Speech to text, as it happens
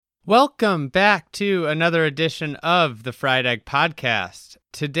Welcome back to another edition of the Fried Egg Podcast.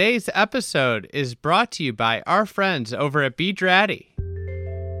 Today's episode is brought to you by our friends over at Bedrati.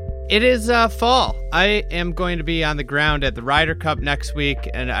 It is fall. I am going to be on the ground at the Ryder Cup next week,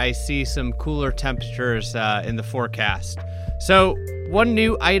 and I see some cooler temperatures in the forecast. So one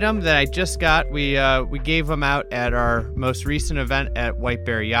new item that I just got, we gave them out at our most recent event at White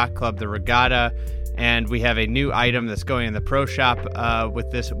Bear Yacht Club, the Regatta. And we have a new item that's going in the pro shop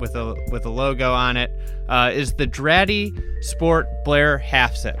with a logo on it. Is the Drati Sport Blair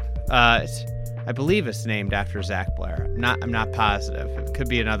Half Sip. I believe it's named after Zach Blair. I'm not positive. It could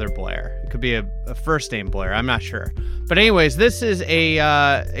be another Blair. It could be a first name Blair. I'm not sure. But anyways, this is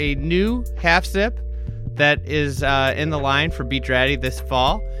a new half sip that is in the line for Bedrati this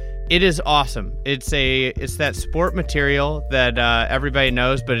fall. It is awesome. It's that sport material that everybody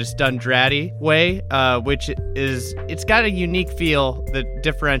knows, but it's done Drati way, which it's got a unique feel that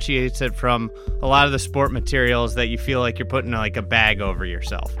differentiates it from a lot of the sport materials that you feel like you're putting like a bag over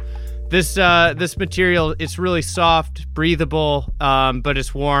yourself. This material, it's really soft, breathable, but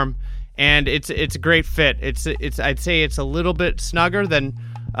it's warm, and it's a great fit. I'd say it's a little bit snugger than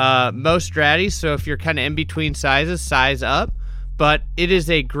most Dratis, so if you're kind of in between sizes, size up. But it is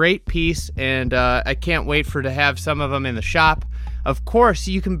a great piece, and I can't wait to have some of them in the shop. Of course,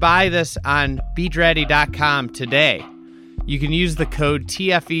 you can buy this on bedrati.com today. You can use the code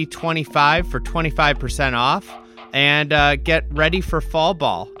TFE25 for 25% off and get ready for fall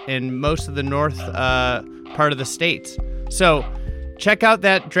ball in most of the north part of the states. So check out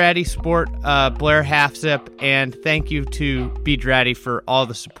that Drati Sport Blair Half Sip, and thank you to Bedrati for all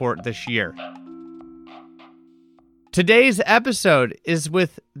the support this year. Today's episode is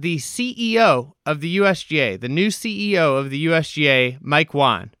with the CEO of the USGA, the new CEO of the USGA, Mike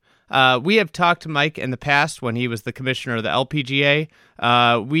Whan. We have talked to Mike in the past when he was the commissioner of the LPGA.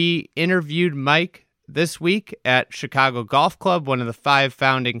 We interviewed Mike this week at Chicago Golf Club, one of the 5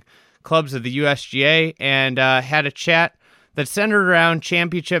 founding clubs of the USGA, and had a chat that centered around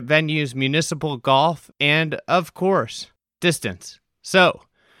championship venues, municipal golf, and, of course, distance. So,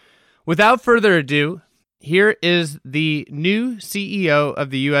 without further ado, here is the new CEO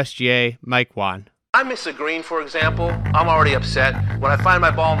of the USGA, Mike Whan. I miss a green, for example, I'm already upset. When I find my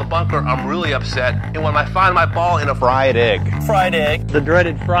ball in the bunker, I'm really upset. And when I find my ball in a fried egg. Fried egg. The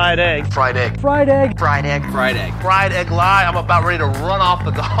dreaded fried egg. Fried egg. Fried egg. Fried egg. Fried egg. Fried egg lie, I'm about ready to run off the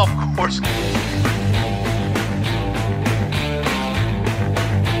golf course.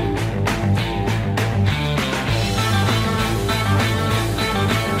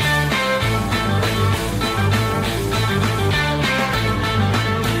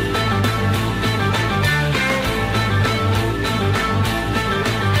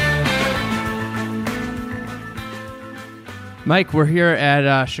 Mike, we're here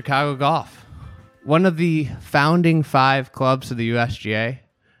at Chicago Golf, one of the founding 5 clubs of the USGA.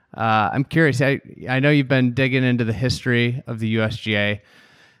 I'm curious, I know you've been digging into the history of the USGA,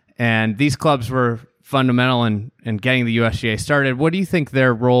 and these clubs were fundamental in getting the USGA started. What do you think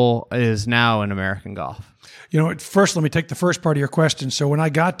their role is now in American golf? You know, first, let me take the first part of your question. So when I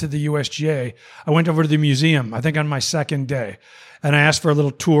got to the USGA, I went over to the museum, I think on my second day, and I asked for a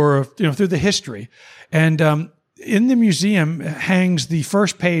little tour of, through the history. And in the museum hangs the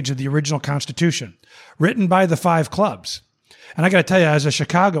first page of the original Constitution, written by the 5 clubs. And I got to tell you, as a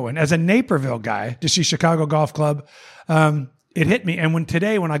Chicagoan, as a Naperville guy, to see Chicago Golf Club, it hit me. And when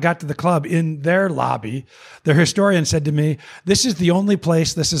I got to the club in their lobby, their historian said to me, "This is the only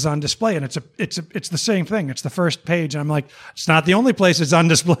place this is on display." And it's the same thing. It's the first page. And I'm like, it's not the only place it's on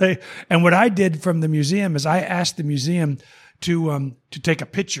display. And what I did from the museum is I asked the museum to take a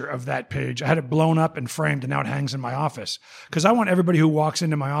picture of that page. I had it blown up and framed, and now it hangs in my office. Because I want everybody who walks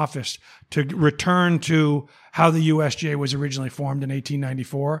into my office to return to how the USGA was originally formed in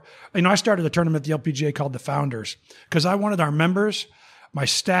 1894. I started a tournament at the LPGA called the Founders, because I wanted our members, my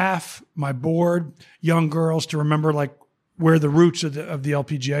staff, my board, young girls to remember where the roots of the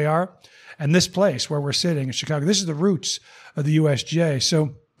LPGA are. And this place where we're sitting in Chicago, this is the roots of the USGA.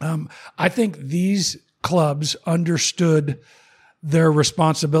 So I think these clubs understood their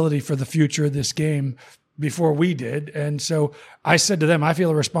responsibility for the future of this game before we did. And so I said to them, I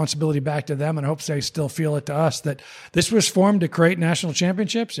feel a responsibility back to them, and I hope they still feel it to us, that this was formed to create national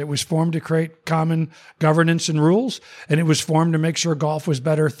championships. It was formed to create common governance and rules. And it was formed to make sure golf was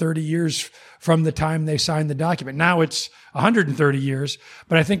better 30 years from the time they signed the document. Now it's 130 years,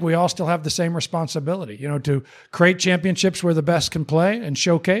 but I think we all still have the same responsibility, to create championships where the best can play and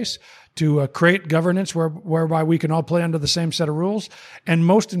showcase, to create governance whereby we can all play under the same set of rules, and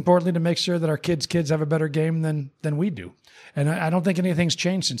most importantly, to make sure that our kids have a better game than we do. And I don't think anything's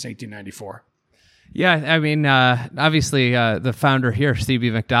changed since 1894. Yeah, I mean, obviously, the founder here,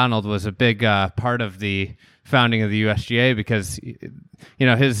 Stevie McDonald, was a big part of the founding of the USGA because,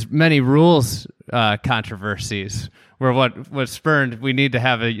 his many rules controversies were what spurned. We need to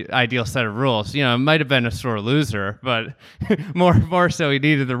have an ideal set of rules. It might have been a sore loser, but more so, he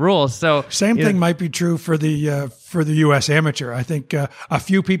needed the rules. So same thing might be true for the U.S. Amateur. I think a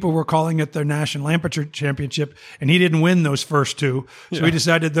few people were calling it their National Amateur Championship, and he didn't win those first two, so he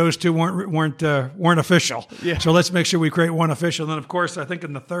decided those two weren't official. Yeah. So let's make sure we create one official. And then, of course, I think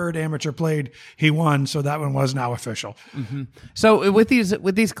in the third amateur played, he won, so that one was now official. Mm-hmm. So with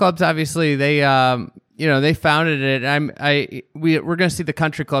these clubs, obviously they founded it. We're going to see the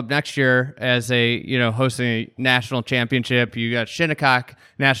country club next year as hosting a national championship. You got Shinnecock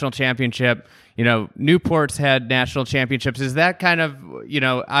national championship. Newport's had national championships. Is that kind of,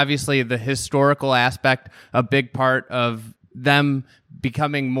 obviously the historical aspect a big part of them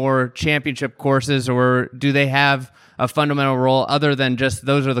becoming more championship courses, or do they have a fundamental role other than just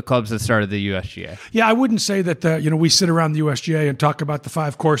those are the clubs that started the USGA? Yeah, I wouldn't say that we sit around the USGA and talk about the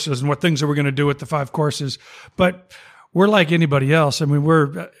 5 courses and what things are we going to do with the 5 courses, but we're like anybody else. I mean,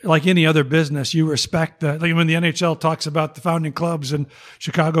 we're like any other business. You respect when the NHL talks about the founding clubs, and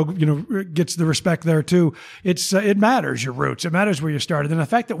Chicago, gets the respect there too. It matters your roots. It matters where you started, and the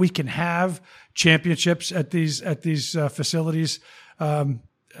fact that we can have championships at these facilities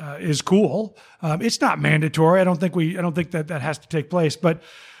is cool. It's not mandatory. I don't think that has to take place, but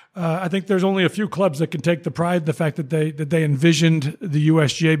I think there's only a few clubs that can take the pride, the fact that they envisioned the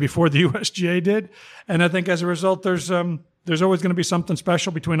USGA before the USGA did, and I think as a result, there's always going to be something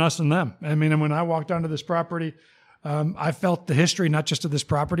special between us and them. I mean, and when I walked onto this property, I felt the history, not just of this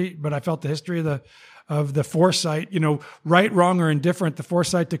property, but I felt the history of the foresight. Right, wrong, or indifferent, the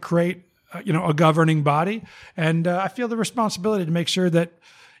foresight to create a governing body, and I feel the responsibility to make sure that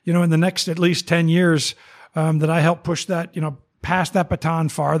in the next at least 10 years that I help push that pass that baton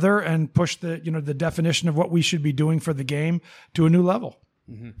farther and push the definition of what we should be doing for the game to a new level.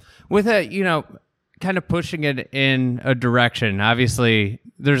 Mm-hmm. With kind of pushing it in a direction. Obviously,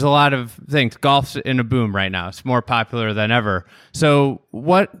 there's a lot of things. Golf's in a boom right now. It's more popular than ever. So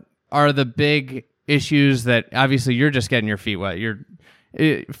what are the big issues that obviously you're just getting your feet wet? You're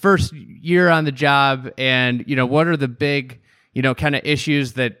first year on the job, and what are the big kind of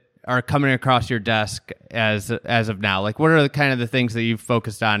issues that are coming across your desk as of now? Like, what are the kind of the things that you've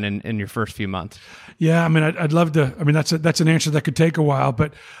focused on in your first few months? Yeah, I mean, I'd love to. I mean, that's an answer that could take a while,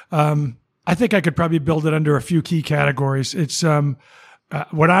 but I think I could probably build it under a few key categories. It's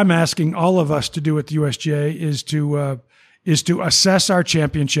what I'm asking all of us to do at the USGA is to assess our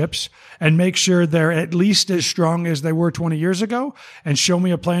championships and make sure they're at least as strong as they were 20 years ago, and show me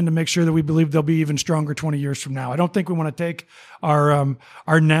a plan to make sure that we believe they'll be even stronger 20 years from now. I don't think we want to take our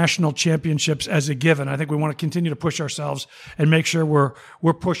national championships as a given. I think we want to continue to push ourselves and make sure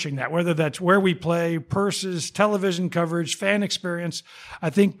we're pushing that, whether that's where we play, purses, television coverage, fan experience. I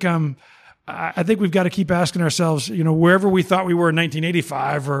think we've got to keep asking ourselves, wherever we thought we were in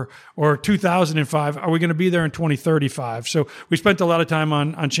 1985 or 2005, are we going to be there in 2035? So we spent a lot of time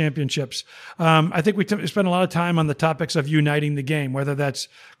on championships. I think we spent a lot of time on the topics of uniting the game, whether that's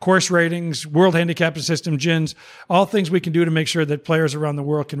course ratings, world handicap system, GINs, all things we can do to make sure that players around the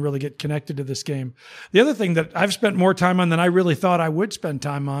world can really get connected to this game. The other thing that I've spent more time on than I really thought I would spend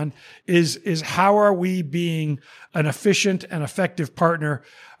time on is how are we being an efficient and effective partner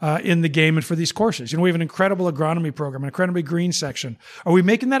in the game and for these courses. We have an incredible agronomy program, an incredibly green section. Are we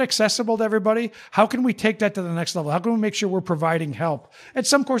making that accessible to everybody? How can we take that to the next level? How can we make sure we're providing help? At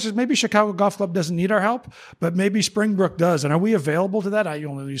some courses, maybe Chicago Golf Club doesn't need our help, but maybe Springbrook does. And are we available to that? I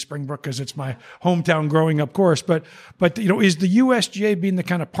only use Springbrook because it's my hometown growing up course. But is the USGA being the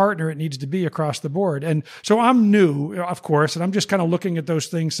kind of partner it needs to be across the board? And so I'm new, of course, and I'm just kind of looking at those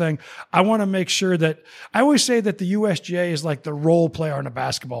things saying, I want to make sure that I always say that the USGA is like the role player on a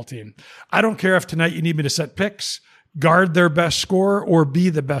basketball team. I don't care if tonight you need me to set picks, guard their best scorer, or be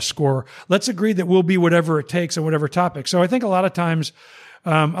the best scorer. Let's agree that we'll be whatever it takes on whatever topic. So I think a lot of times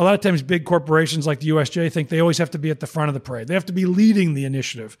big corporations like the USGA think they always have to be at the front of the parade. They have to be leading the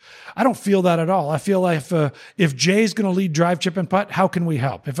initiative. I don't feel that at all. I feel like if Jay's going to lead drive, chip, and putt, how can we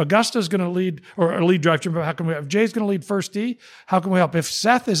help? If Augusta's going to lead drive, chip, and putt, how can we help? If Jay's going to lead first tee, how can we help? If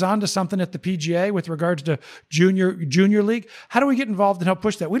Seth is onto something at the PGA with regards to junior league, how do we get involved and help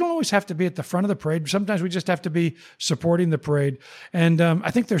push that? We don't always have to be at the front of the parade. Sometimes we just have to be supporting the parade. And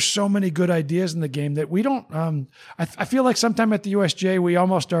I think there's so many good ideas in the game that we don't. I feel like sometime at the USGA we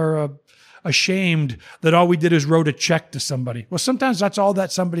almost are ashamed that all we did is wrote a check to somebody. Well, sometimes that's all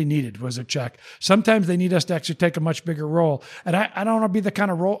that somebody needed was a check. Sometimes they need us to actually take a much bigger role. And I don't want to be the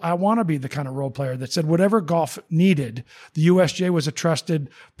kind of role, I want to be the kind of role player that said whatever golf needed, the USGA was a trusted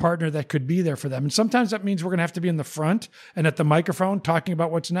partner that could be there for them. And sometimes that means we're going to have to be in the front and at the microphone talking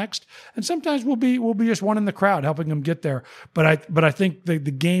about what's next. And sometimes we'll be just one in the crowd helping them get there. But I think the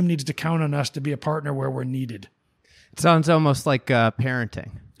game needs to count on us to be a partner where we're needed. It sounds almost like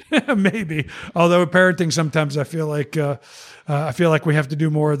parenting. Maybe. Although parenting, sometimes I feel like we have to do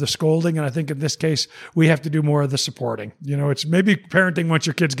more of the scolding, and I think in this case we have to do more of the supporting. It's maybe parenting once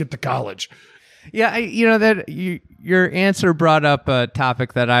your kids get to college. Yeah, your answer brought up a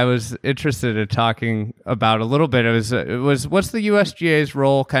topic that I was interested in talking about a little bit. It was what's the USGA's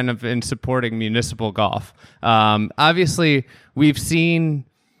role kind of in supporting municipal golf? Obviously, we've seen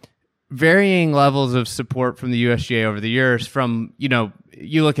varying levels of support from the USGA over the years. From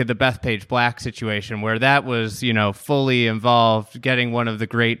you look at the Bethpage Black situation where that was fully involved getting one of the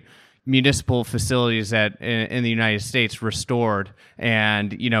great municipal facilities in the United States restored,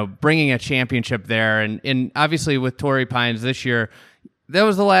 and bringing a championship there, and obviously with Torrey Pines this year, that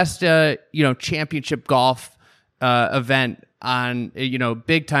was the last championship golf event on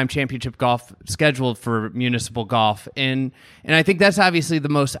big time championship golf scheduled for municipal golf, and I think that's obviously the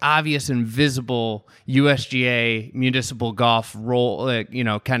most obvious and visible USGA municipal golf role,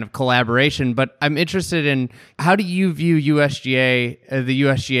 kind of collaboration. But I'm interested in, how do you view the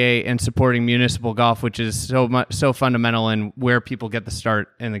USGA and supporting municipal golf, which is so fundamental in where people get the start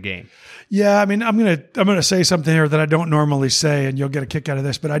in the game? Yeah, I mean, I'm gonna say something here that I don't normally say, and you'll get a kick out of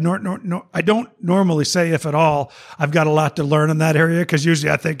this. But I don't normally say, if at all. I've got a lot to learn in that area, because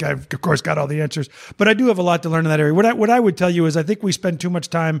usually I think I've, of course, got all the answers. But I do have a lot to learn in that area. What I would tell you is I think we spend too much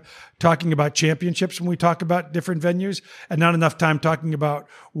time talking about championships when we talk about different venues, and not enough time talking about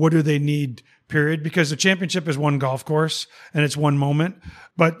what do they need, period. Because the championship is one golf course and it's one moment.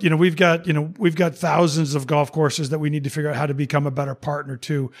 But we've got thousands of golf courses that we need to figure out how to become a better partner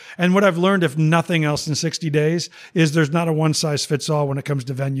to. And what I've learned, if nothing else, in 60 days is there's not a one size fits all when it comes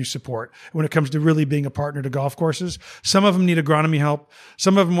to venue support. When it comes to really being a partner to golf courses, some of them need agronomy help.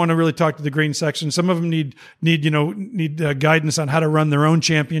 Some of them want to really talk to the green section. Some of them need guidance on how to run their own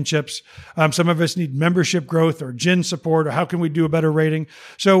championships. Some of us need membership growth or GIN support, or how can we do a better rating.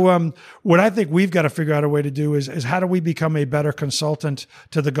 So what I think we've got to figure out a way to do is how do we become a better consultant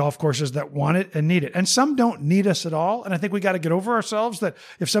to the golf courses that want it and need it. And some don't need us at all. And I think we got to get over ourselves that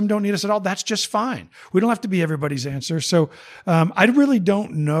if some don't need us at all, that's just fine. We don't have to be everybody's answer. So I really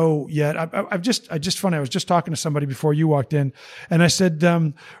don't know yet. I was just talking to somebody before you walked in, and I said,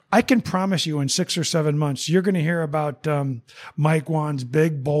 I can promise you in 6 or 7 months, you're going to hear about Mike Whan's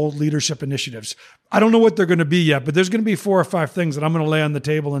big, bold leadership initiatives. I don't know what they're going to be yet, but there's going to be 4 or 5 things that I'm going to lay on the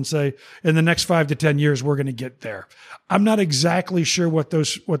table and say, in the next 5 to 10 years, we're going to get there. I'm not exactly sure what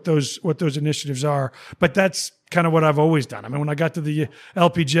those initiatives are, but that's kind of what I've always done. I mean, when I got to the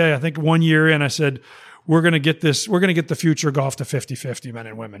LPGA, I think 1 year in, I said, we're going to get the future golf to 50-50 men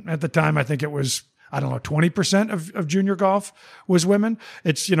and women. At the time, I think it was, 20% of junior golf was women.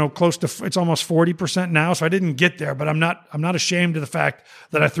 It's, it's almost 40% now. So I didn't get there, but I'm not ashamed of the fact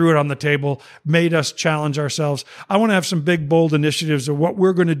that I threw it on the table, made us challenge ourselves. I want to have some big, bold initiatives of what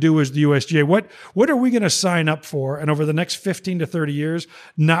we're going to do as the USGA. What are we going to sign up for? And over the next 15 to 30 years,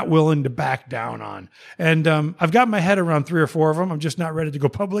 not willing to back down on. And I've got my head around 3 or 4 of them. I'm just not ready to go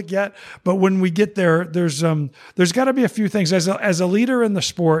public yet. But when we get there, there's got to be a few things. As a leader in the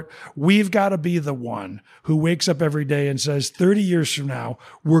sport, we've got to be the one who wakes up every day and says, 30 years from now,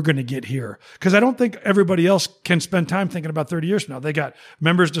 we're going to get here. Because I don't think everybody else can spend time thinking about 30 years from now. They got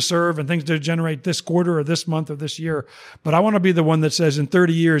members to serve and things to generate this quarter or this month or this year. But I want to be the one that says, in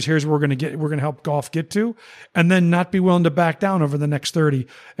 30 years, here's where we're going to help golf get to, and then not be willing to back down over the next 30.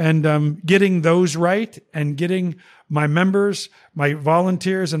 And getting those right and getting my members, my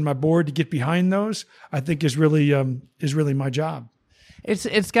volunteers, and my board to get behind those, I think is really my job.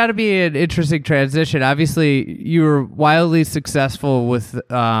 It's got to be an interesting transition. Obviously, you were wildly successful with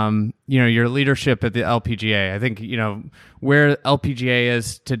your leadership at the LPGA. I think where LPGA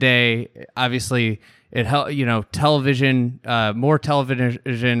is today. Obviously, it helped television, more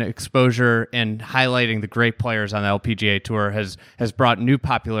television exposure, and highlighting the great players on the LPGA tour has brought new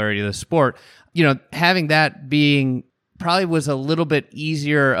popularity to the sport. Having that being probably was a little bit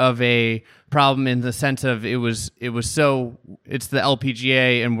easier of a problem in the sense of it's the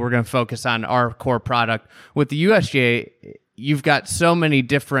LPGA and we're going to focus on our core product. With the USGA, you've got so many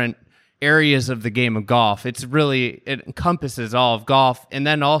different areas of the game of golf. It encompasses all of golf, and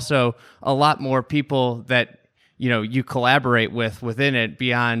then also a lot more people that you collaborate within it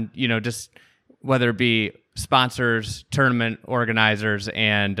beyond, just whether it be sponsors, tournament organizers,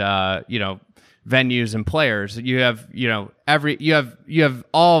 and, venues and players. You have, you have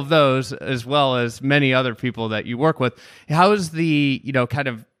all of those as well as many other people that you work with. How is the, kind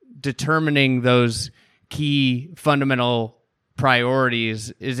of determining those key fundamental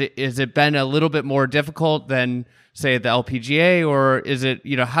priorities? Is it been a little bit more difficult than, say, the LPGA, or is it,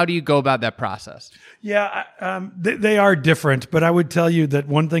 how do you go about that process? Yeah, they are different, but I would tell you that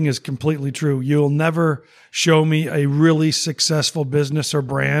one thing is completely true. You'll never show me a really successful business or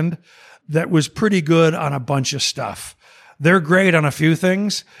brand that was pretty good on a bunch of stuff. They're great on a few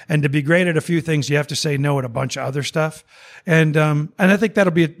things, and to be great at a few things, you have to say no at a bunch of other stuff. And I think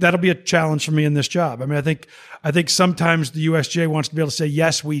that'll be a challenge for me in this job. I mean, I think sometimes the USGA wants to be able to say,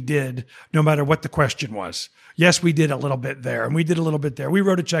 yes, we did, no matter what the question was. Yes, we did a little bit there, and we did a little bit there. We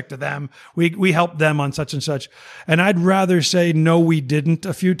wrote a check to them. We helped them on such and such. And I'd rather say no, we didn't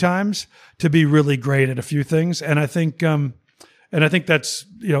a few times to be really great at a few things. And I think that's,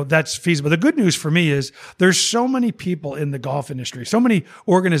 that's feasible. The good news for me is there's so many people in the golf industry, so many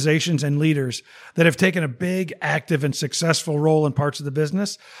organizations and leaders that have taken a big, active, and successful role in parts of the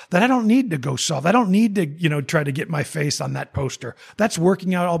business that I don't need to go solve. I don't need to, try to get my face on that poster. That's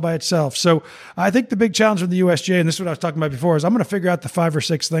working out all by itself. So I think the big challenge with the USGA, and this is what I was talking about before, is I'm going to figure out the 5 or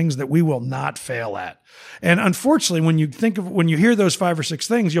 6 things that we will not fail at. And unfortunately, when you hear those 5 or 6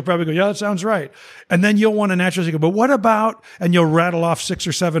 things, you'll probably go, yeah, that sounds right. And then you'll want to naturally go, but what about, and you'll rattle off 6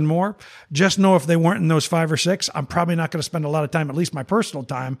 or 7 more. Just know if they weren't in those 5 or 6, I'm probably not going to spend a lot of time, at least my personal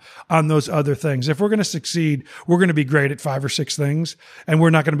time, on those other things. If we're going to succeed, we're going to be great at 5 or 6 things, and we're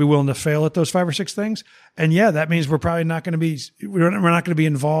not going to be willing to fail at those 5 or 6 things. And yeah, that means we're probably not going to be, we're not going to be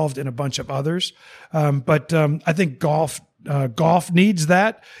involved in a bunch of others. But I think golf needs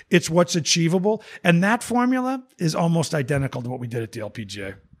that. It's what's achievable. And that formula is almost identical to what we did at the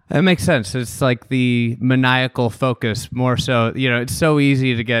LPGA. That makes sense. It's like the maniacal focus more so, it's so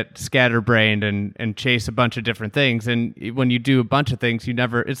easy to get scatterbrained and chase a bunch of different things. And when you do a bunch of things,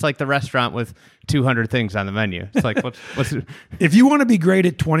 it's like the restaurant with 200 things on the menu. It's like, what's if you want to be great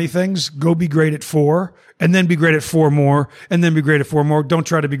at 20 things, go be great at 4, and then be great at 4 more, and then be great at 4 more. Don't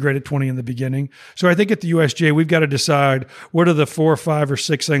try to be great at 20 in the beginning. So I think at the USGA, we've got to decide what are the 4, 5, or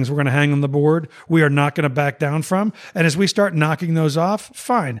 6 things we're going to hang on the board we are not going to back down from. And as we start knocking those off,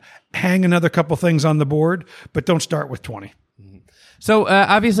 fine. Hang another couple things on the board, but don't start with 20. So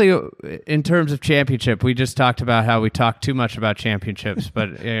obviously, in terms of championship, we just talked about how we talk too much about championships,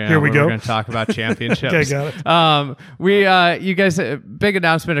 but here we go. We're going to talk about championships. Okay, got it. You guys, big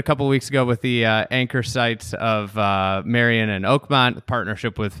announcement a couple of weeks ago with the anchor sites of Marion and Oakmont,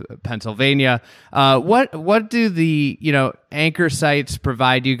 partnership with Pennsylvania. What do the anchor sites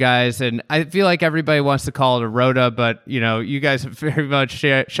provide you guys? And I feel like everybody wants to call it a ROTA, but you guys have very much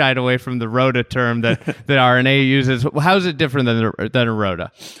shied away from the ROTA term that RNA uses. How is it different than a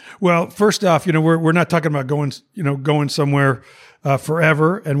ROTA? Well, first off, we're not talking about going somewhere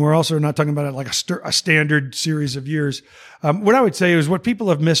forever, and we're also not talking about it like a standard series of years. What I would say is what people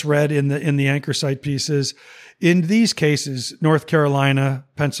have misread in the anchor site pieces. In these cases, North Carolina,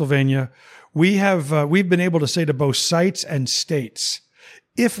 Pennsylvania, we've been able to say to both sites and states,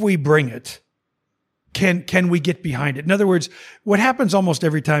 if we bring it, can we get behind it? In other words, what happens almost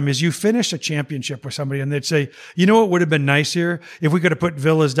every time is you finish a championship with somebody and they'd say, what would have been nice here if we could have put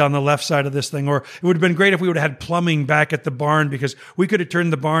villas down the left side of this thing, or it would have been great if we would have had plumbing back at the barn because we could have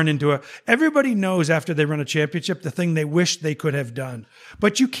turned the barn into everybody knows after they run a championship, the thing they wish they could have done.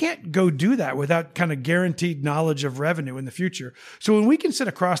 But you can't go do that without kind of guaranteed knowledge of revenue in the future. So when we can sit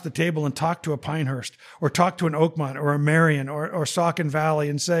across the table and talk to a Pinehurst or talk to an Oakmont or a Marion or Saucon Valley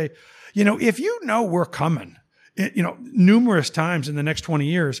and say, if we're coming, numerous times in the next 20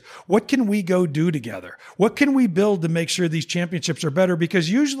 years, what can we go do together? What can we build to make sure these championships are better?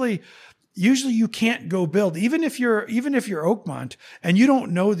 Because usually you can't go build, even if you're Oakmont and you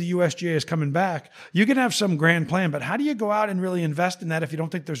don't know the USGA is coming back, you can have some grand plan, but how do you go out and really invest in that if you don't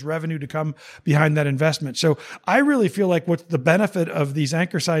think there's revenue to come behind that investment? So I really feel like what's the benefit of these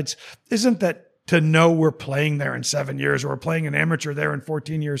anchor sites isn't that to know we're playing there in 7 years or we're playing an amateur there in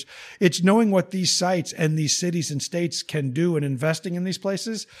 14 years. It's knowing what these sites and these cities and states can do and investing in these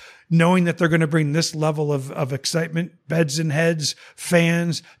places, knowing that they're going to bring this level of excitement, beds and heads,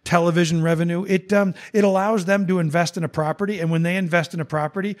 fans, television revenue. It allows them to invest in a property. And when they invest in a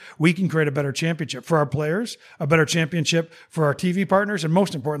property, we can create a better championship for our players, a better championship for our TV partners, and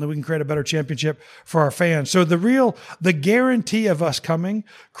most importantly, we can create a better championship for our fans. So the guarantee of us coming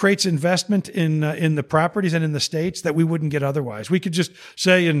creates investment in the properties and in the states that we wouldn't get otherwise. We could just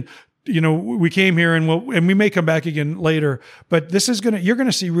say in we came here and we may come back again later, but you're going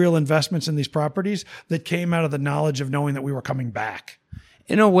to see real investments in these properties that came out of the knowledge of knowing that we were coming back.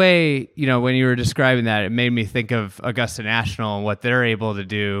 In a way, when you were describing that, it made me think of Augusta National and what they're able to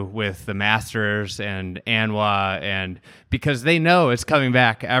do with the Masters and ANWA, and because they know it's coming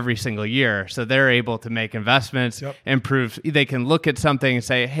back every single year, so they're able to make investments, improve. They can look at something and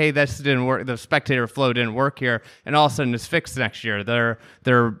say, "Hey, this didn't work. The spectator flow didn't work here," and all of a sudden it's fixed next year.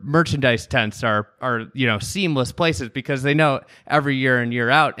 Their merchandise tents are seamless places because they know every year in year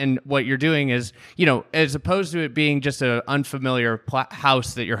out. And what you're doing is, as opposed to it being just an unfamiliar house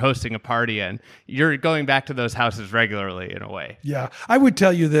that you're hosting a party in, you're going back to those houses regularly in a way. Yeah. I would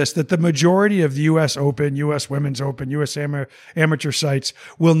tell you this, that the majority of the U.S. Open, U.S. Women's Open, U.S. Amateur sites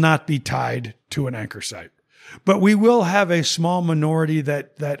will not be tied to an anchor site. But we will have a small minority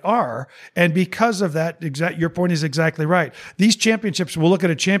that are, and because of that, your point is exactly right. These championships, we'll look at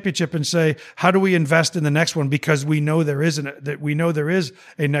a championship and say, how do we invest in the next one? Because we know there is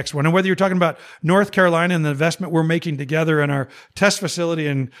a next one. And whether you're talking about North Carolina and the investment we're making together in our test facility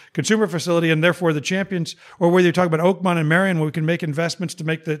and consumer facility, and therefore the champions, or whether you're talking about Oakmont and Marion, where we can make investments to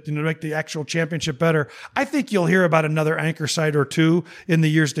make the actual championship better, I think you'll hear about another anchor site or two in the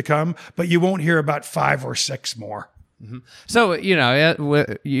years to come, but you won't hear about 5 or 6 more. Mm-hmm. So,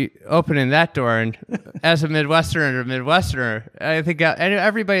 you opening that door, and as a Midwesterner, I think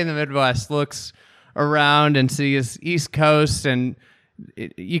everybody in the Midwest looks around and sees East Coast, and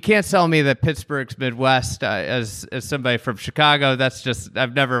you can't tell me that Pittsburgh's Midwest as somebody from Chicago. That's just,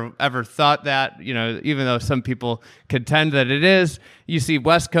 I've never ever thought that, even though some people contend that it is. You see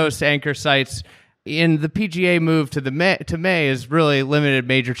West Coast anchor sites. In the PGA move to May is really limited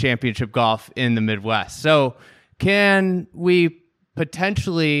major championship golf in the Midwest. So can we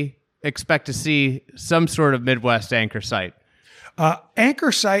potentially expect to see some sort of Midwest anchor site?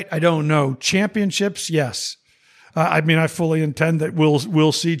 Anchor site, I don't know. Championships, yes. I fully intend that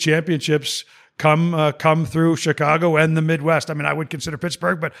we'll see championships come through Chicago and the Midwest. I would consider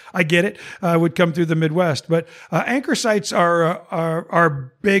Pittsburgh, but I get it. Would come through the Midwest. But anchor sites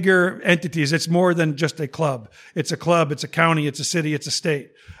are bigger entities. It's more than just a club. It's a club. It's a county. It's a city. It's a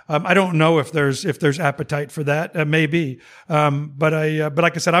state. I don't know if there's appetite for that. Maybe. But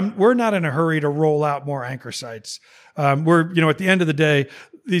like I said, we're not in a hurry to roll out more anchor sites. We're at the end of the day,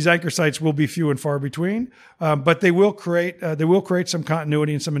 these anchor sites will be few and far between, but they will create some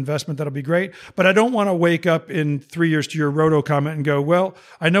continuity and some investment that'll be great. But I don't want to wake up in 3 years to your roto comment and go, well,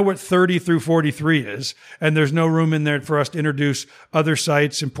 I know what 30 through 43 is, and there's no room in there for us to introduce other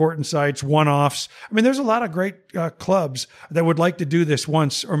sites, important sites, one-offs. There's a lot of great clubs that would like to do this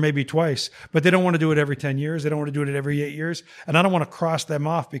once or maybe twice, but they don't want to do it every 10 years. They don't want to do it every 8 years, and I don't want to cross them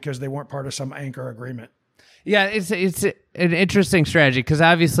off because they weren't part of some anchor agreement. Yeah, it's an interesting strategy because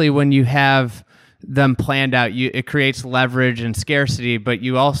obviously when you have them planned out, it creates leverage and scarcity, but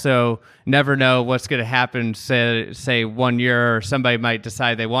you also never know what's going to happen. Say 1 year, or somebody might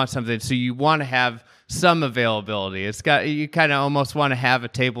decide they want something, so you want to have some availability. You kind of almost want to have a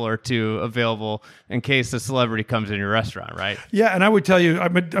table or two available in case a celebrity comes in your restaurant, right? Yeah, and I would tell you,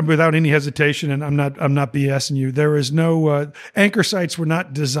 without any hesitation, and I'm not BSing you, there is no anchor sites were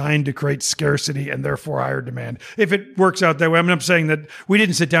not designed to create scarcity and therefore higher demand. If it works out that way, I'm saying that we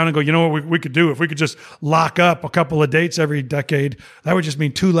didn't sit down and go, you know what we could do if we could just lock up a couple of dates every decade. That would just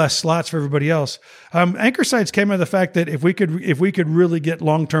mean 2 less slots for everybody else. Anchor sites came out of the fact that if we could really get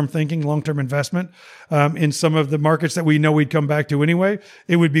long-term thinking, long-term investment in some of the markets that we know we'd come back to anyway,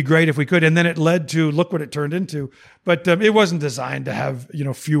 it would be great if we could. And then it led to, look what it turned into. But it wasn't designed to have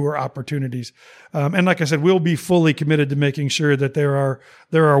fewer opportunities. And like I said, we'll be fully committed to making sure that there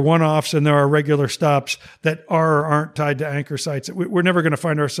are one-offs and there are regular stops that are or aren't tied to anchor sites. We're never going to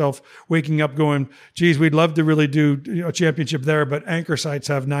find ourselves waking up going, geez, we'd love to really do a championship there, but anchor sites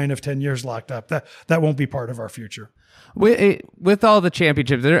have 9 of 10 years locked up. That won't be part of our future. With all the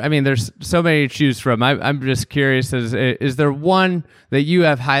championships, there's so many to choose from. I'm just curious: is there one that you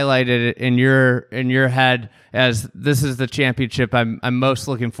have highlighted in your head as this is the championship I'm most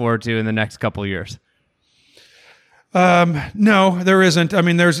looking forward to in the next couple of years? No, there isn't.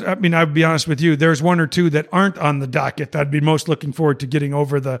 I'll be honest with you. There's 1 or 2 that aren't on the docket that I'd be most looking forward to getting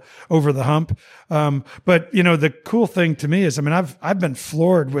over the hump. But the cool thing to me is, I've been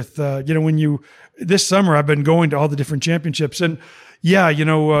floored with, this summer I've been going to all the different championships, and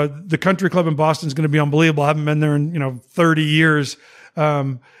the country club in Boston is going to be unbelievable. I haven't been there in, 30 years.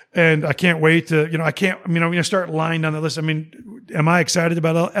 And I can't wait to, I'm going to start lying down the list. Am I excited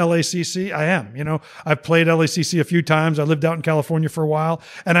about LACC? I am. I've played LACC a few times. I lived out in California for a while,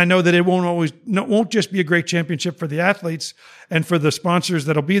 and I know that it won't just be a great championship for the athletes and for the sponsors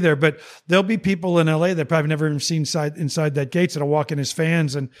that'll be there. But there'll be people in LA that probably never even seen inside that gates that'll walk in as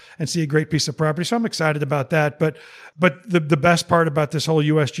fans and see a great piece of property. So I'm excited about that. But the best part about this whole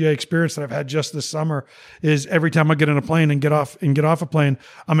USGA experience that I've had just this summer is every time I get on a plane and get off a plane,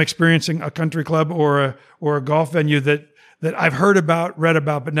 I'm experiencing a country club or a golf venue that I've heard about, read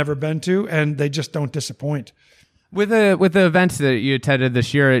about, but never been to, and they just don't disappoint. With the events that you attended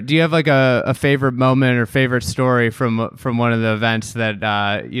this year, do you have like a favorite moment or favorite story from one of the events that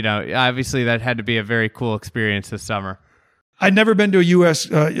obviously that had to be a very cool experience this summer? I'd never been to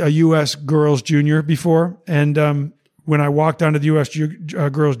a U.S. Girls Junior before, and when I walked onto the U.S.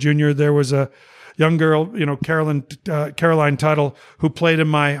 Girls Junior, there was a young girl, Caroline Tuttle, who played in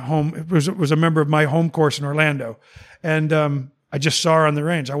my home. Was a member of my home course in Orlando, and I just saw her on the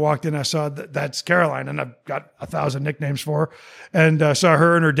range. I walked in, I saw that's Caroline, and I've got 1,000 nicknames for her, and saw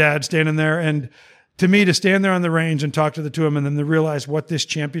her and her dad standing there. And to me, to stand there on the range and talk to the two of them, and then to realize what this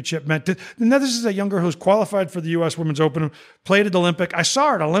championship meant. Now, this is a young girl who's qualified for the U.S. Women's Open, played at Olympic. I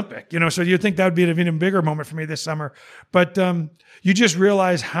saw her at Olympic, so you'd think that would be an even bigger moment for me this summer. But you just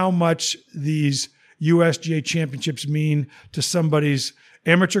realize how much these USGA championships mean to somebody's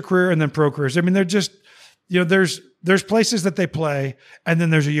amateur career and then pro careers. I mean, they're just, there's places that they play, and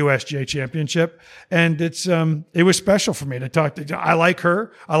then there's a USGA championship, and it was special for me to talk to. I like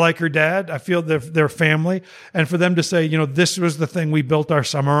her dad. I feel they're family, and for them to say, this was the thing we built our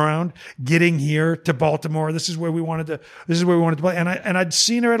summer around. Getting here to Baltimore, this is where we wanted to play, and I'd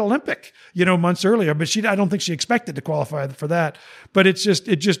seen her at Olympic, months earlier, but I don't think she expected to qualify for that. But it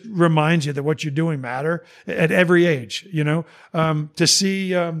just reminds you that what you're doing matter at every age. To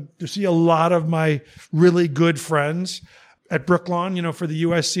see a lot of my really good friends at Brooklawn, for the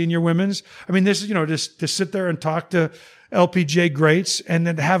U.S. Senior Women's. I mean, this is, just to sit there and talk to LPGA greats and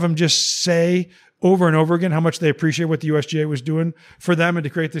then have them just say over and over again how much they appreciate what the USGA was doing for them and to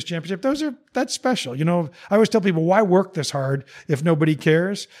create this championship. That's special. I always tell people, why work this hard if nobody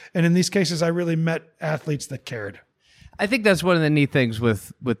cares? And in these cases, I really met athletes that cared. I think that's one of the neat things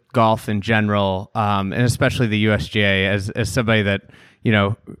with golf in general, and especially the USGA as somebody that,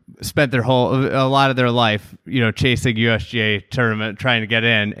 spent a lot of their life, chasing USGA tournament, trying to get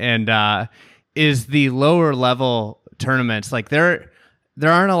in, and is the lower level tournaments. Like there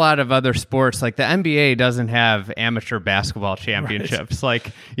aren't a lot of other sports. Like the NBA doesn't have amateur basketball championships. Right.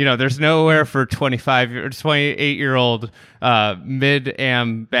 Like, there's nowhere for 28-year-old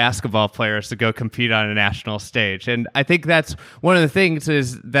mid-am basketball players to go compete on a national stage. And I think that's one of the things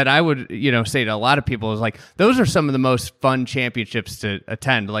is that I would, say to a lot of people is like, those are some of the most fun championships to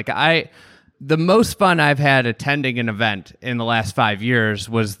attend. Like the most fun I've had attending an event in the last 5 years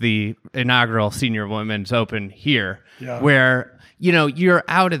was the inaugural Senior Women's Open here, where you're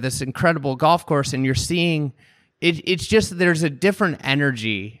out at this incredible golf course and you're seeing it's just there's a different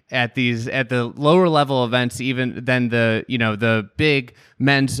energy at the lower level events even than the big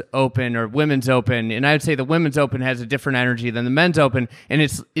men's open or women's open. And I would say the women's open has a different energy than the men's open, and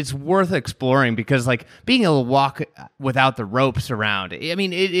it's worth exploring because like being able to walk without the ropes around. I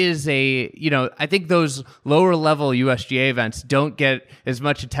mean, it is I think those lower level USGA events don't get as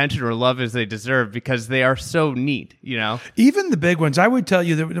much attention or love as they deserve because they are so neat. Even the big ones. I would tell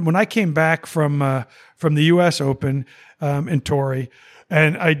you that when I came back from the U.S. Open in Torrey,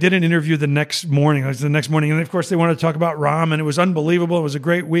 and I did an interview the next morning. And of course, they wanted to talk about Rahm, and it was unbelievable. It was a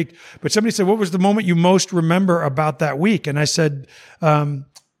great week. But somebody said, "What was the moment you most remember about that week?" And I said,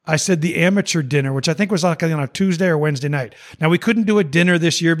 the amateur dinner, which I think was like on a Tuesday or Wednesday night. Now, we couldn't do a dinner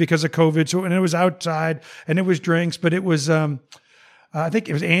this year because of COVID, and it was outside, and it was drinks, but it was. I think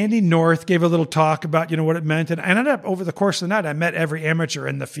it was Andy North gave a little talk about what it meant, and I ended up over the course of the night, I met every amateur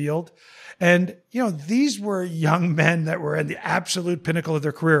in the field. And, these were young men that were at the absolute pinnacle of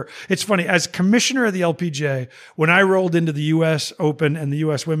their career. It's funny, as commissioner of the LPGA, when I rolled into the U.S. Open and the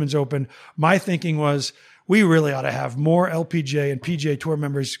U.S. Women's Open, my thinking was we really ought to have more LPGA and PGA Tour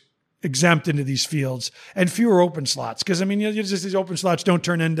members exempt into these fields and fewer open slots. Because, just these open slots don't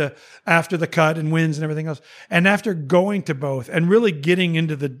turn into after the cut and wins and everything else. And after going to both and really getting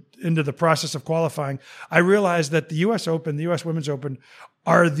into the process of qualifying, I realized that the U.S. Open, the U.S. Women's Open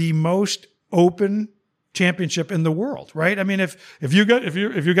are the most open championship in the world, right? I mean, if you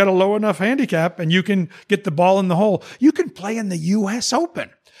got a low enough handicap and you can get the ball in the hole, you can play in the U.S. Open.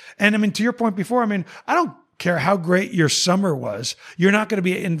 And to your point before, I don't care how great your summer was, you're not going to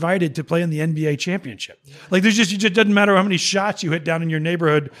be invited to play in the NBA championship. Like it just doesn't matter how many shots you hit down in your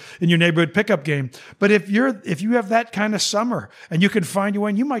neighborhood pickup game. But if you have that kind of summer and you can find your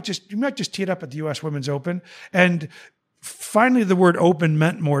way, you might just tee it up at the U.S. Women's Open and finally the word open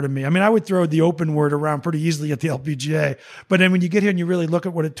meant more to me. I mean, I would throw the open word around pretty easily at the LPGA, but then when you get here and you really look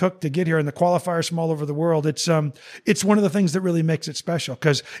at what it took to get here and the qualifiers from all over the world, it's one of the things that really makes it special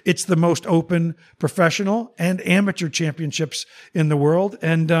because it's the most open professional and amateur championships in the world.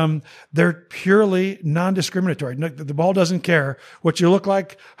 And they're purely non-discriminatory. The ball doesn't care what you look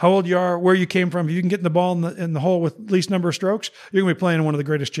like, how old you are, where you came from. If you can get in the ball in the hole with least number of strokes, you're going to be playing in one of the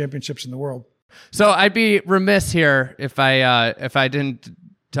greatest championships in the world. So I'd be remiss here if I didn't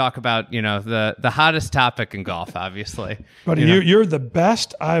talk about the hottest topic in golf, obviously. But you're the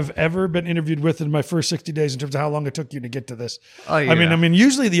best I've ever been interviewed with in my first 60 days in terms of how long it took you to get to this. Oh, yeah. I mean,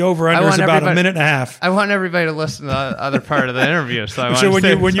 usually the over/under is about a minute and a half. I want everybody to listen to the other part of the interview. So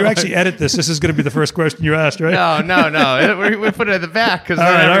when you actually edit this is going to be the first question you asked, right? No. We put it at the back because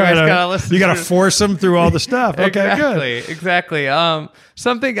everybody's got to listen. You got to force them through all the stuff. Okay, Exactly.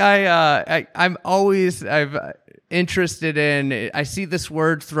 Something I'm always interested in. I see this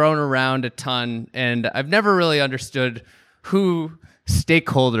word thrown around a ton, and I've never really understood who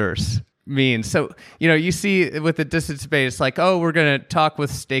stakeholders mean. So, you see with the distance debate, it's like, oh, we're going to talk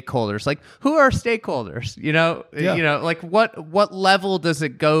with stakeholders. Like, who are stakeholders? Like what level does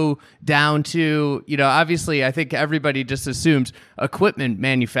it go down to? Obviously, I think everybody just assumes equipment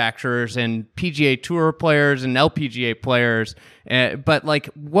manufacturers and PGA Tour players and LPGA players. But like,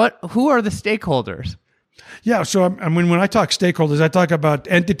 who are the stakeholders? Yeah, so when I talk stakeholders, I talk about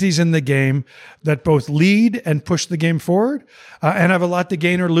entities in the game that both lead and push the game forward and have a lot to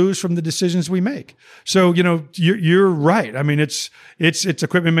gain or lose from the decisions we make. So, you're right. I mean, it's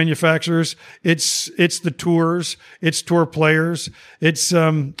equipment manufacturers, it's the tours, it's tour players, it's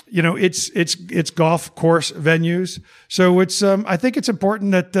golf course venues. So I think it's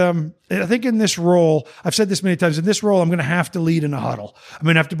important that I think in this role, I've said this many times, in this role, I'm going to have to lead in a huddle. I'm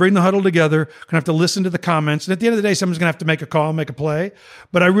going to have to bring the huddle together, going to have to listen to the comments. And at the end of the day, someone's going to have to make a call, make a play.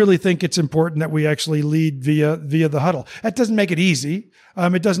 But I really think it's important that we actually lead via the huddle. That doesn't make it easy.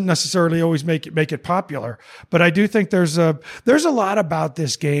 It doesn't necessarily always make it popular. But I do think there's a lot about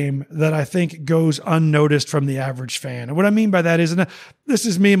this game that I think goes unnoticed from the average fan. And what I mean by that is, and this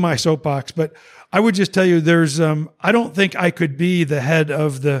is me and my soapbox, but I would just tell you I don't think I could be the head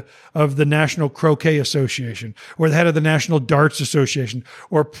of the National Croquet Association or the head of the National Darts Association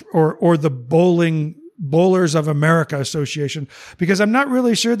or the Bowlers of America Association, because I'm not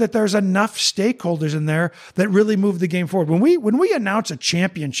really sure that there's enough stakeholders in there that really move the game forward. When we announce a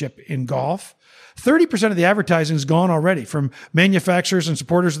championship in golf, 30% of the advertising is gone already from manufacturers and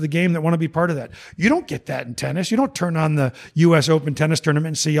supporters of the game that want to be part of that. You don't get that in tennis. You don't turn on the U.S. Open tennis tournament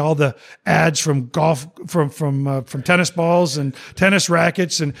and see all the ads from golf, from tennis balls and tennis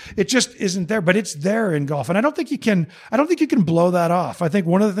rackets, and it just isn't there. But it's there in golf, and I don't think you can blow that off. I think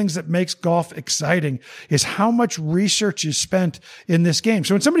one of the things that makes golf exciting is how much research is spent in this game.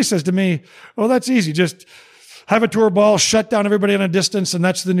 So when somebody says to me, "Well, that's easy, just have a tour ball, shut down everybody on a distance, and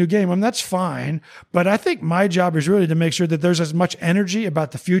that's the new game." I mean, that's fine. But I think my job is really to make sure that there's as much energy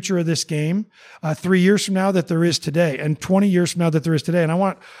about the future of this game 3 years from now that there is today, and 20 years from now that there is today. And I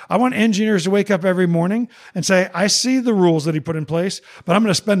want engineers to wake up every morning and say, I see the rules that he put in place, but I'm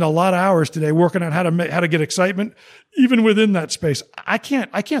going to spend a lot of hours today working on how to get excitement even within that space. I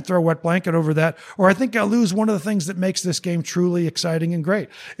can't throw a wet blanket over that, or I think I'll lose one of the things that makes this game truly exciting and great.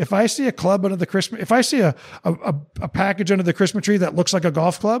 If I see a club under the Christmas, if I see a package under the Christmas tree that looks like a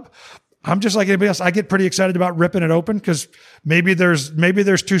golf club, I'm just like anybody else. I get pretty excited about ripping it open because maybe there's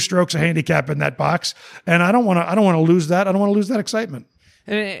 2 strokes of handicap in that box, and I don't want to lose that. I don't want to lose that excitement.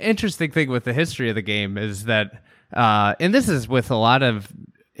 An interesting thing with the history of the game is that, and this is with a lot of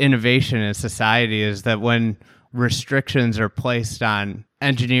innovation in society, is that when restrictions are placed on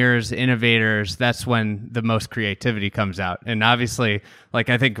engineers, innovators, that's when the most creativity comes out. And obviously, like,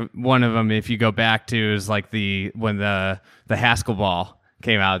 I think one of them, if you go back to, is like when the Haskell ball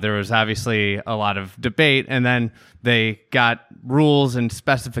came out, there was obviously a lot of debate, and then they got rules and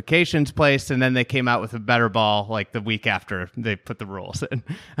specifications placed, and then they came out with a better ball like the week after they put the rules in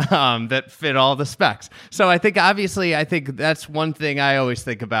that fit all the specs. So I think that's one thing I always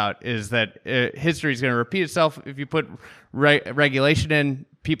think about, is that history is going to repeat itself. If you put regulation in,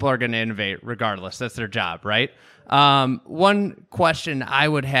 people are going to innovate regardless. That's their job, right? One question I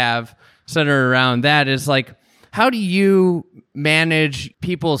would have centered around that is, like, how do you manage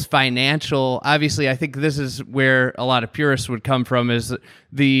people's financial? Obviously, I think this is where a lot of purists would come from, is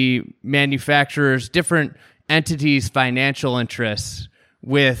the manufacturers, different entities' financial interests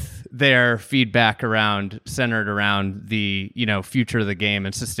with their feedback centered around the future of the game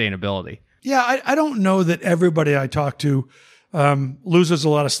and sustainability. Yeah, I don't know that everybody I talk to loses a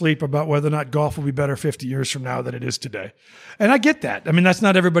lot of sleep about whether or not golf will be better 50 years from now than it is today. And I get that. I mean, that's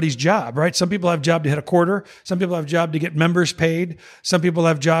not everybody's job, right? Some people have a job to hit a quarter. Some people have a job to get members paid. Some people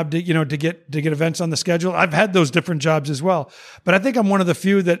have a job to, to get events on the schedule. I've had those different jobs as well. But I think I'm one of the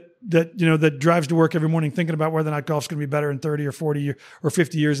few that drives to work every morning thinking about whether or not golf's going to be better in 30 or 40 or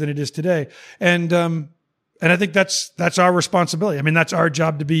 50 years than it is today. And I think that's our responsibility. I mean, that's our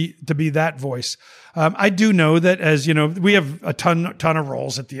job to be that voice. I do know that, as you know, we have a ton of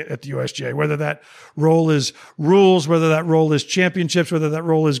roles at the USGA, whether that role is rules, whether that role is championships, whether that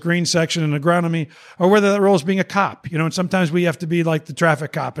role is green section and agronomy, or whether that role is being a cop. And sometimes we have to be like the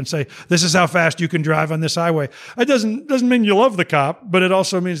traffic cop and say, this is how fast you can drive on this highway. It doesn't mean you love the cop, but it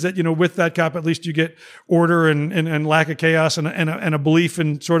also means that, with that cop, at least you get order and lack of chaos and a belief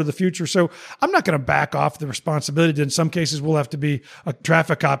in sort of the future. So I'm not going to back off the responsibility. In some cases, we'll have to be a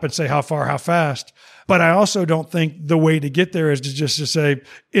traffic cop and say how far, how fast. But I also don't think the way to get there is to say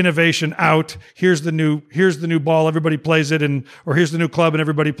innovation out. Here's the new ball, everybody plays it, or here's the new club and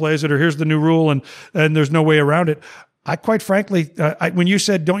everybody plays it, or here's the new rule and there's no way around it. I quite frankly, when you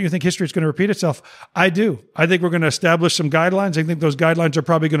said, don't you think history is going to repeat itself? I do. I think we're going to establish some guidelines. I think those guidelines are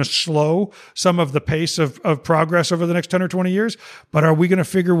probably going to slow some of the pace of progress over the next 10 or 20 years. But are we going to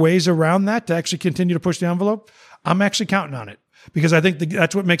figure ways around that to actually continue to push the envelope? I'm actually counting on it, because I think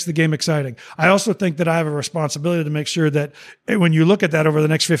that's what makes the game exciting. I also think that I have a responsibility to make sure that when you look at that over the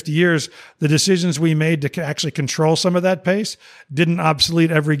next 50 years, the decisions we made to actually control some of that pace didn't obsolete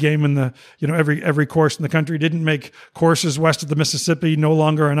every game in the, every course in the country, didn't make courses west of the Mississippi no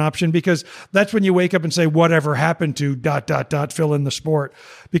longer an option, because that's when you wake up and say, whatever happened to ... fill in the sport,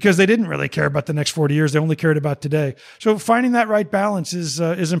 because they didn't really care about the next 40 years. They only cared about today. So finding that right balance is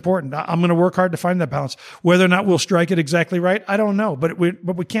important. I'm going to work hard to find that balance. Whether or not we'll strike it exactly right, I don't know, but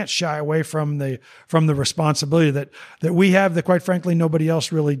we can't shy away from the responsibility that we have that, quite frankly, nobody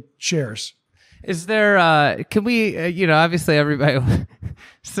else really shares. Is there, can we, obviously everybody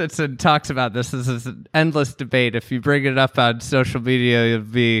sits and talks about this. This is an endless debate. If you bring it up on social media, you'll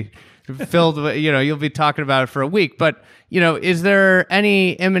be filled with, you'll be talking about it for a week. But, is there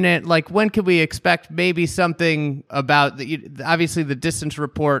any imminent, when can we expect maybe something about, obviously the distance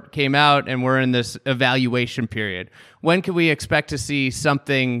report came out and we're in this evaluation period. When can we expect to see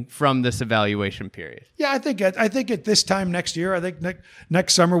something from this evaluation period? Yeah, I think at this time next year, I think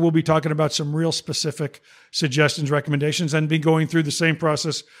next summer we'll be talking about some real specific suggestions, recommendations, and be going through the same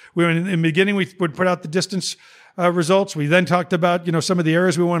process. In the beginning, we would put out the distance results. We then talked about, some of the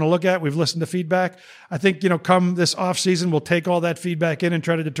areas we want to look at. We've listened to feedback. I think, come this off season, we'll take all that feedback in and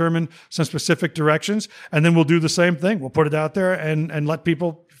try to determine some specific directions. And then we'll do the same thing. We'll put it out there and let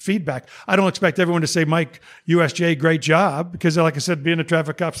people feedback. I don't expect everyone to say, Mike, USGA, great job, because like I said, being a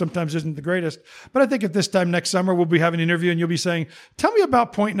traffic cop sometimes isn't the greatest. But I think at this time next summer, we'll be having an interview and you'll be saying, tell me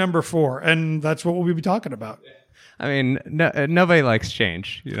about point number 4. And that's what we'll be talking about. I mean, nobody likes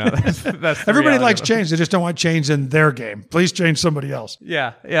change. That's everybody likes change. They just don't want change in their game. Please change somebody else.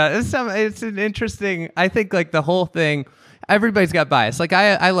 Yeah. It's an interesting. I think the whole thing. Everybody's got bias.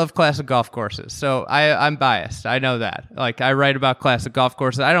 I love classic golf courses, so I'm biased. I know that. I write about classic golf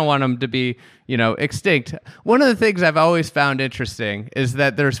courses. I don't want them to be extinct. One of the things I've always found interesting is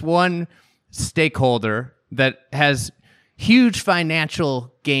that there's one stakeholder that has huge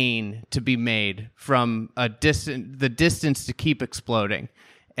financial gain to be made from the distance to keep exploding.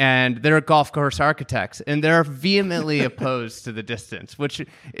 And they're golf course architects, and they're vehemently opposed to the distance, which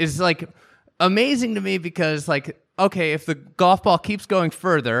is amazing to me because okay, if the golf ball keeps going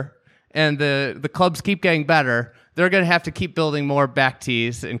further and the clubs keep getting better, they're going to have to keep building more back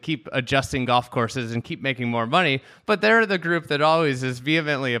tees and keep adjusting golf courses and keep making more money. But they're the group that always is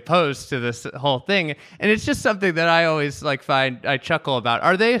vehemently opposed to this whole thing. And it's just something that I always I chuckle about.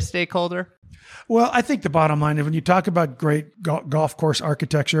 Are they a stakeholder? Well, I think the bottom line is when you talk about great golf course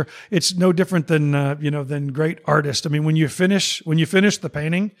architecture, it's no different than great artists. I mean, when you finish the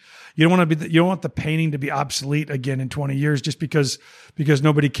painting, you don't want the painting to be obsolete again in 20 years just because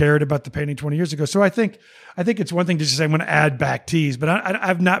nobody cared about the painting 20 years ago. So I think it's one thing to just say I'm going to add back tees, but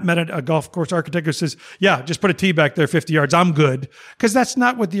I've not met a golf course architect who says, yeah, just put a tee back there 50 yards, I'm good, because that's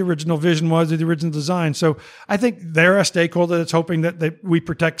not what the original vision was or the original design. So I think they're a stakeholder that's hoping that we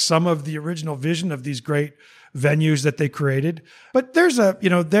protect some of the original vision of these great venues that they created. But there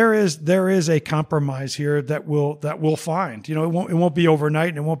is a compromise here that we'll find. It won't be overnight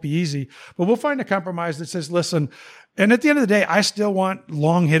and it won't be easy, but we'll find a compromise that says, listen. And at the end of the day, I still want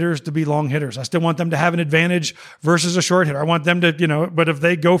long hitters to be long hitters. I still want them to have an advantage versus a short hitter. I want them to, but if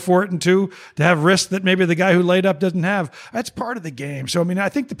they go for it in two, to have risks that maybe the guy who laid up doesn't have. That's part of the game. So, I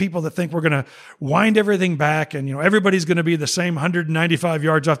think the people that think we're going to wind everything back and, everybody's going to be the same 195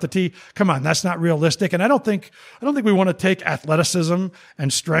 yards off the tee, come on, that's not realistic. And I don't think we want to take athleticism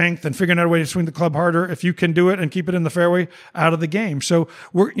and strength and figuring out a way to swing the club harder, if you can do it and keep it in the fairway, out of the game. So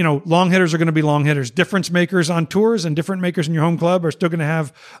we're, long hitters are going to be long hitters. Difference makers on tours and different makers in your home club are still going to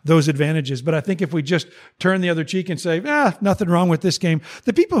have those advantages. But I think if we just turn the other cheek and say, nothing wrong with this game,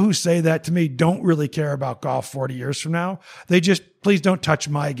 the people who say that to me don't really care about golf 40 years from now. They just, please don't touch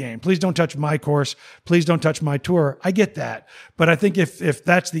my game. Please don't touch my course. Please don't touch my tour. I get that. But I think if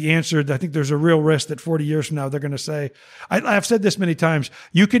that's the answer, I think there's a real risk that 40 years from now, they're going to say, I've said this many times,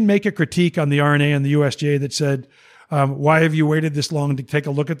 you can make a critique on the RNA and the USGA that said, why have you waited this long to take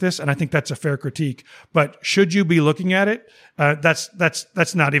a look at this? And I think that's a fair critique. But should you be looking at it?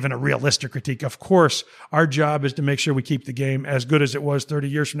 That's not even a realistic critique. Of course, our job is to make sure we keep the game as good as it was 30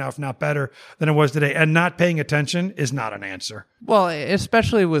 years from now, if not better than it was today. And not paying attention is not an answer. Well,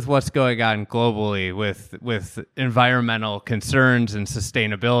 especially with what's going on globally with environmental concerns and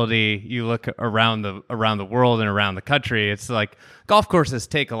sustainability. You look around the world and around the country, it's like golf courses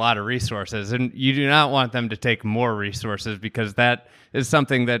take a lot of resources, and you do not want them to take more resources, because that is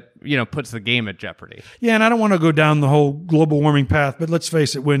something that, puts the game at jeopardy. Yeah, and I don't want to go down the whole global warming path, but let's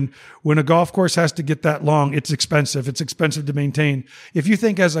face it, when a golf course has to get that long, it's expensive. It's expensive to maintain. If you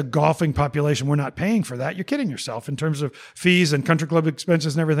think as a golfing population we're not paying for that, you're kidding yourself in terms of fees and country club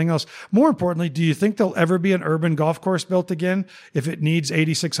expenses and everything else. More importantly, do you think there'll ever be an urban golf course built again if it needs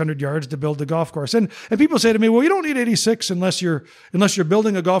 8,600 yards to build a golf course? And people say to me, well, you don't need 86 unless you're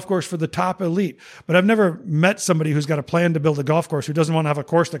building a golf course for the top elite. But I've never met somebody who's got a plan to build a golf course who doesn't want to have a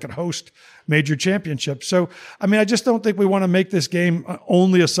course that can host major championships. So, I just don't think we want to make this game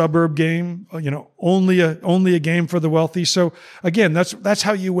only a suburb game, only a game for the wealthy. So again, that's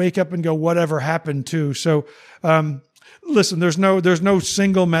how you wake up and go, whatever happened to. So, listen, there's no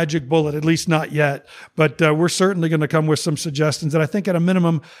single magic bullet, at least not yet, but we're certainly going to come with some suggestions that I think at a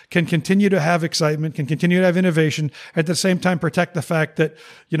minimum can continue to have excitement, can continue to have innovation, at the same time protect the fact that,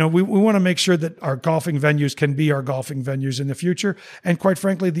 we want to make sure that our golfing venues can be our golfing venues in the future. And quite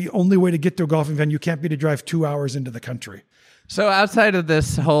frankly, the only way to get to a golfing venue can't be to drive 2 hours into the country. So outside of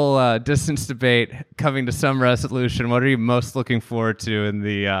this whole distance debate, coming to some resolution, what are you most looking forward to in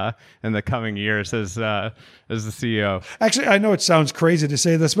the coming years as the CEO? Actually, I know it sounds crazy to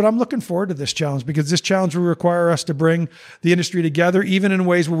say this, but I'm looking forward to this challenge, because this challenge will require us to bring the industry together, even in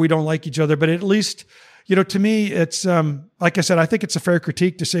ways where we don't like each other. But at least, to me, it's like I said, I think it's a fair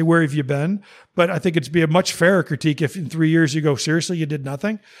critique to say, where have you been? But I think it'd be a much fairer critique if in 3 years you go, seriously, you did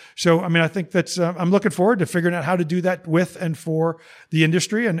nothing. So, I think that's, I'm looking forward to figuring out how to do that with and for the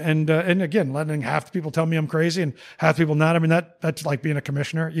industry. And again, letting half the people tell me I'm crazy and half the people not. That's like being a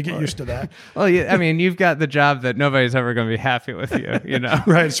commissioner. You get used to that. Well, you've got the job that nobody's ever going to be happy with you,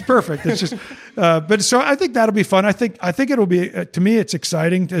 Right. It's perfect. It's just, but so I think that'll be fun. I think it'll be, to me, it's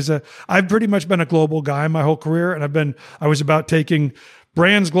exciting. I've pretty much been a global guy my whole career. And I was about taking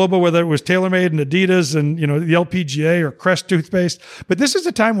brands global, whether it was TaylorMade and Adidas and, the LPGA or Crest toothpaste. But this is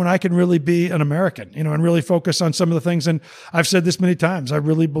a time when I can really be an American, and really focus on some of the things. And I've said this many times. I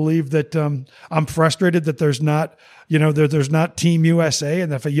really believe that I'm frustrated that there's not, there's not Team USA.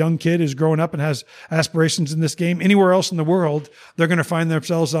 And if a young kid is growing up and has aspirations in this game anywhere else in the world, they're going to find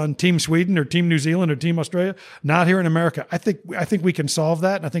themselves on Team Sweden or Team New Zealand or Team Australia, not here in America. I think we can solve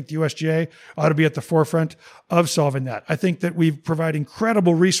that. And I think the USGA ought to be at the forefront of solving that. I think that we provide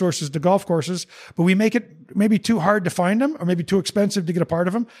incredible resources to golf courses, but we make it maybe too hard to find them or maybe too expensive to get a part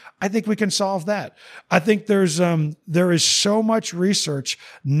of them. I think we can solve that. I think there is so much research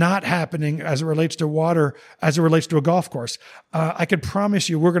not happening as it relates to water, as it relates to a golf course. I can promise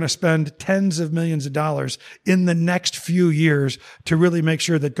you we're going to spend tens of millions of dollars in the next few years to really make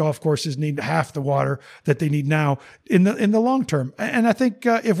sure that golf courses need half the water that they need now in the long term. And I think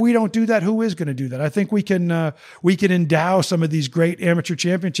if we don't do that, who is going to do that? I think we can endow some of these great amateur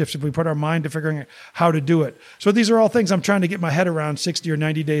championships if we put our mind to figuring out how to do it. So these are all things I'm trying to get my head around 60 or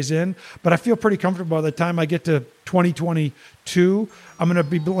 90 days in, but I feel pretty comfortable by the time I get to 2022, I'm going to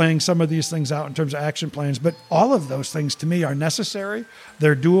be laying some of these things out in terms of action plans. But all of those things to me are necessary,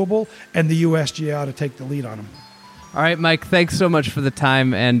 they're doable, and the USGA ought to take the lead on them. All right, Mike, thanks so much for the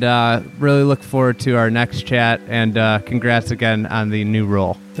time, and really look forward to our next chat, and congrats again on the new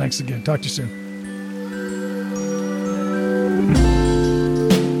role. Thanks again. Talk to you soon.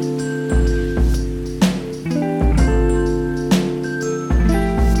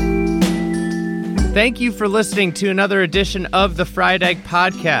 Thank you for listening to another edition of the Fried Egg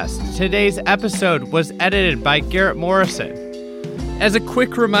Podcast. Today's episode was edited by Garrett Morrison. As a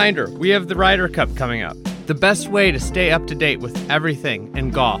quick reminder, we have the Ryder Cup coming up. The best way to stay up to date with everything in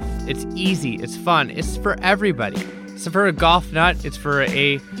golf. It's easy, it's fun, it's for everybody. So for a golf nut, it's for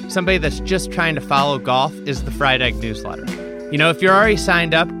somebody that's just trying to follow golf, is the Fried Egg newsletter. You know, if you're already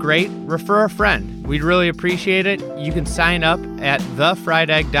signed up, great. Refer a friend. We'd really appreciate it. You can sign up at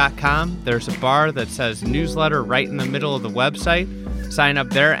thefriedegg.com. There's a bar that says newsletter right in the middle of the website. Sign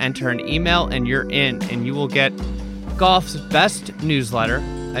up there, enter an email, and you're in, and you will get golf's best newsletter.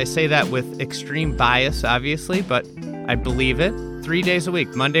 I say that with extreme bias, obviously, but I believe it. 3 days a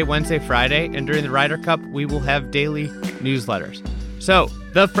week, Monday, Wednesday, Friday, and during the Ryder Cup, we will have daily newsletters. So,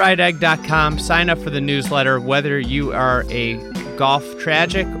 thefriedegg.com, sign up for the newsletter, whether you are a golf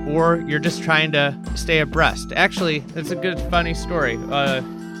tragic or you're just trying to stay abreast. Actually, it's a good, funny story.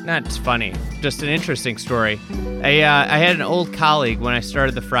 Not funny, just an interesting story. I had an old colleague when I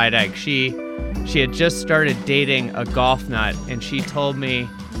started the Fried Egg. She had just started dating a golf nut, and she told me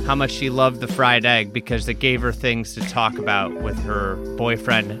how much she loved the Fried Egg because it gave her things to talk about with her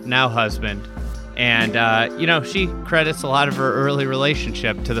boyfriend, now husband. And, she credits a lot of her early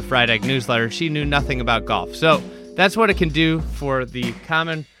relationship to the Fried Egg newsletter. She knew nothing about golf. So that's what it can do for the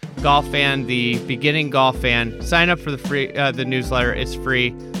common golf fan, the beginning golf fan. Sign up for the newsletter. It's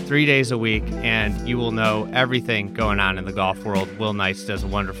free, 3 days a week, and you will know everything going on in the golf world. Will Knights does a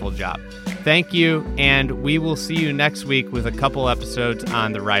wonderful job. Thank you, and we will see you next week with a couple episodes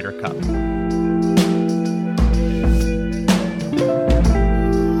on the Ryder Cup.